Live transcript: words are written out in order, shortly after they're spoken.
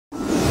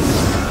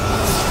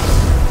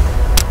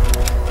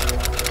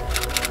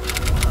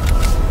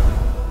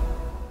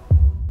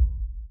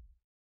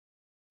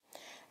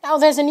Now,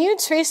 there's a new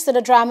twist to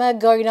the drama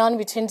going on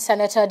between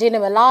Senator Dino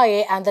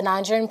Melaye and the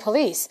Nigerian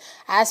police,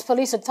 as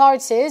police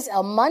authorities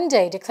on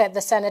Monday declared the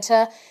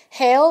senator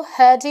hale,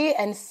 hearty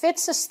and fit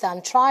to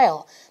stand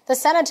trial. The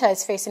senator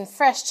is facing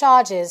fresh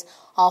charges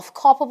of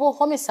culpable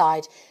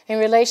homicide in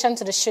relation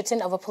to the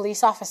shooting of a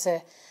police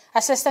officer.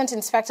 Assistant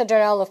Inspector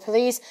General of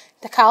Police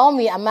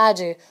Kaomi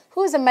Amadu,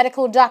 who is a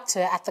medical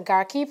doctor at the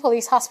Garki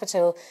Police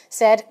Hospital,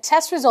 said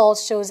test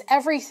results shows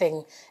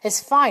everything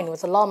is fine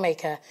with the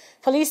lawmaker.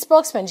 Police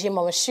spokesman Jim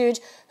Mashood,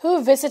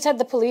 who visited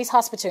the police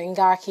hospital in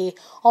Garki,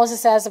 also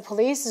says the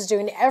police is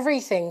doing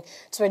everything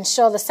to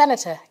ensure the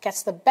senator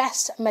gets the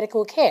best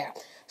medical care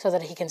so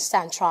that he can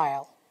stand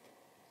trial.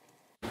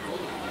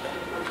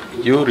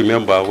 You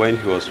remember when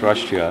he was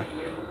rushed here,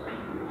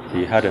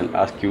 he had an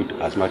acute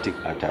asthmatic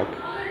attack.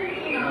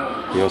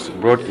 He was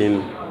brought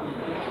in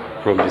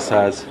from the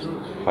SARS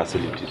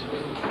facility,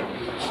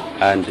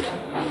 and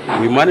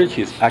we managed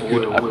his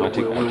acute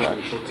asthmatic attack.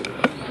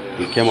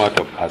 He came out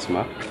of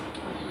asthma,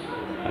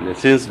 and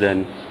since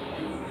then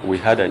we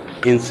had an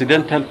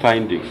incidental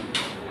finding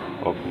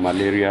of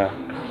malaria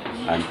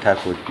and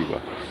typhoid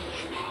fever.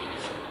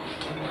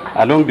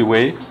 Along the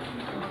way,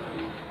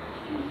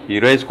 he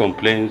raised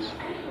complaints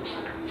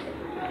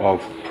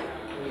of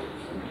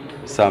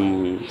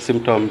some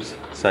symptoms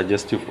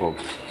suggestive of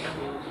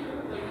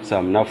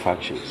some nerve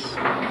functions.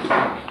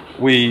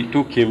 We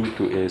took him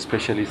to a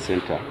specialist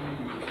center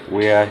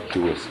where he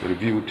was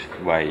reviewed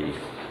by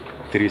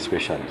 3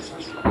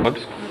 specialists. But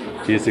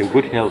he is in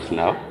good health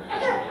now.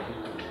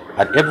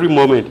 At every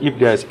moment, if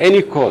there is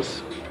any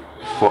cause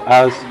for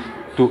us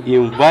to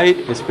invite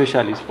a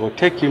specialist or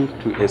take him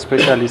to a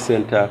specialist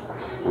center,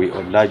 we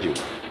oblige him.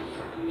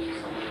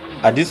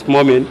 At this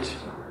moment,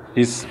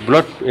 his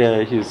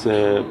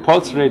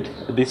pulse rate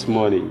this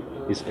morning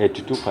is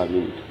 82 per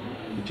minute,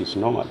 which is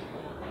normal.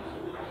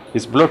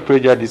 His blood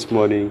pressure this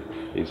morning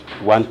is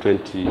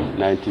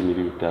 120/90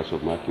 millimeters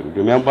of mercury.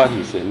 Remember,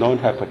 he's a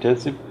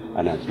non-hypertensive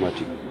and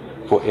asthmatic.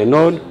 For a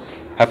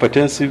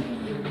non-hypertensive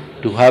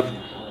to have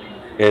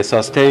a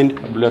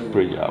sustained blood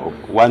pressure of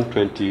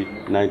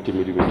 120/90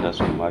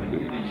 millimeters of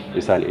mercury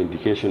is an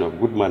indication of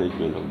good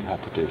management of the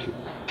hypertension.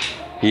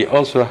 He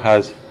also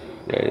has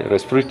a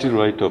respiratory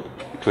rate of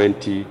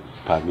 20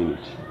 per minute.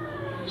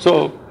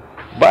 So,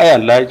 by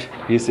and large,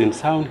 he's in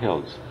sound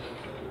health.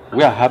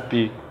 We are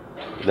happy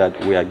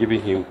that we are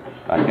giving him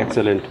an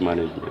excellent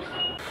management.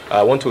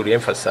 I want to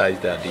re-emphasize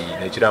that the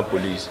Nigerian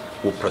police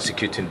will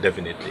prosecute him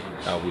definitely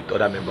with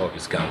other members of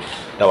his gang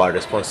that were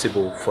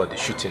responsible for the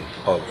shooting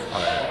of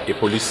a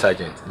police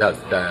sergeant, that's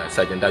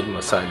Sergeant Dino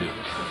Melaye,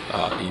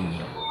 in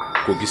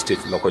Kogi State,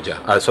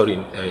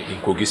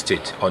 in Kogi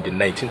State on the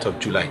 19th of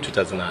July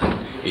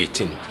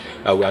 2018.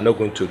 We are not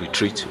going to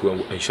retreat. We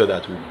will ensure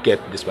that we get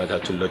this matter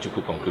to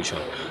logical conclusion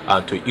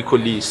and to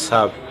equally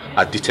serve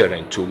a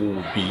deterrent to who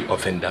will be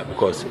offender,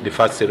 because the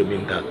fact still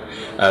remains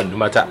that no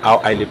matter how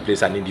highly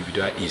placed an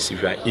individual is,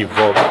 if you are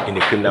involved in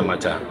a criminal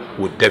matter,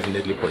 we will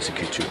definitely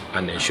prosecute you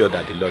and ensure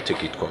that the law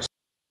take its course.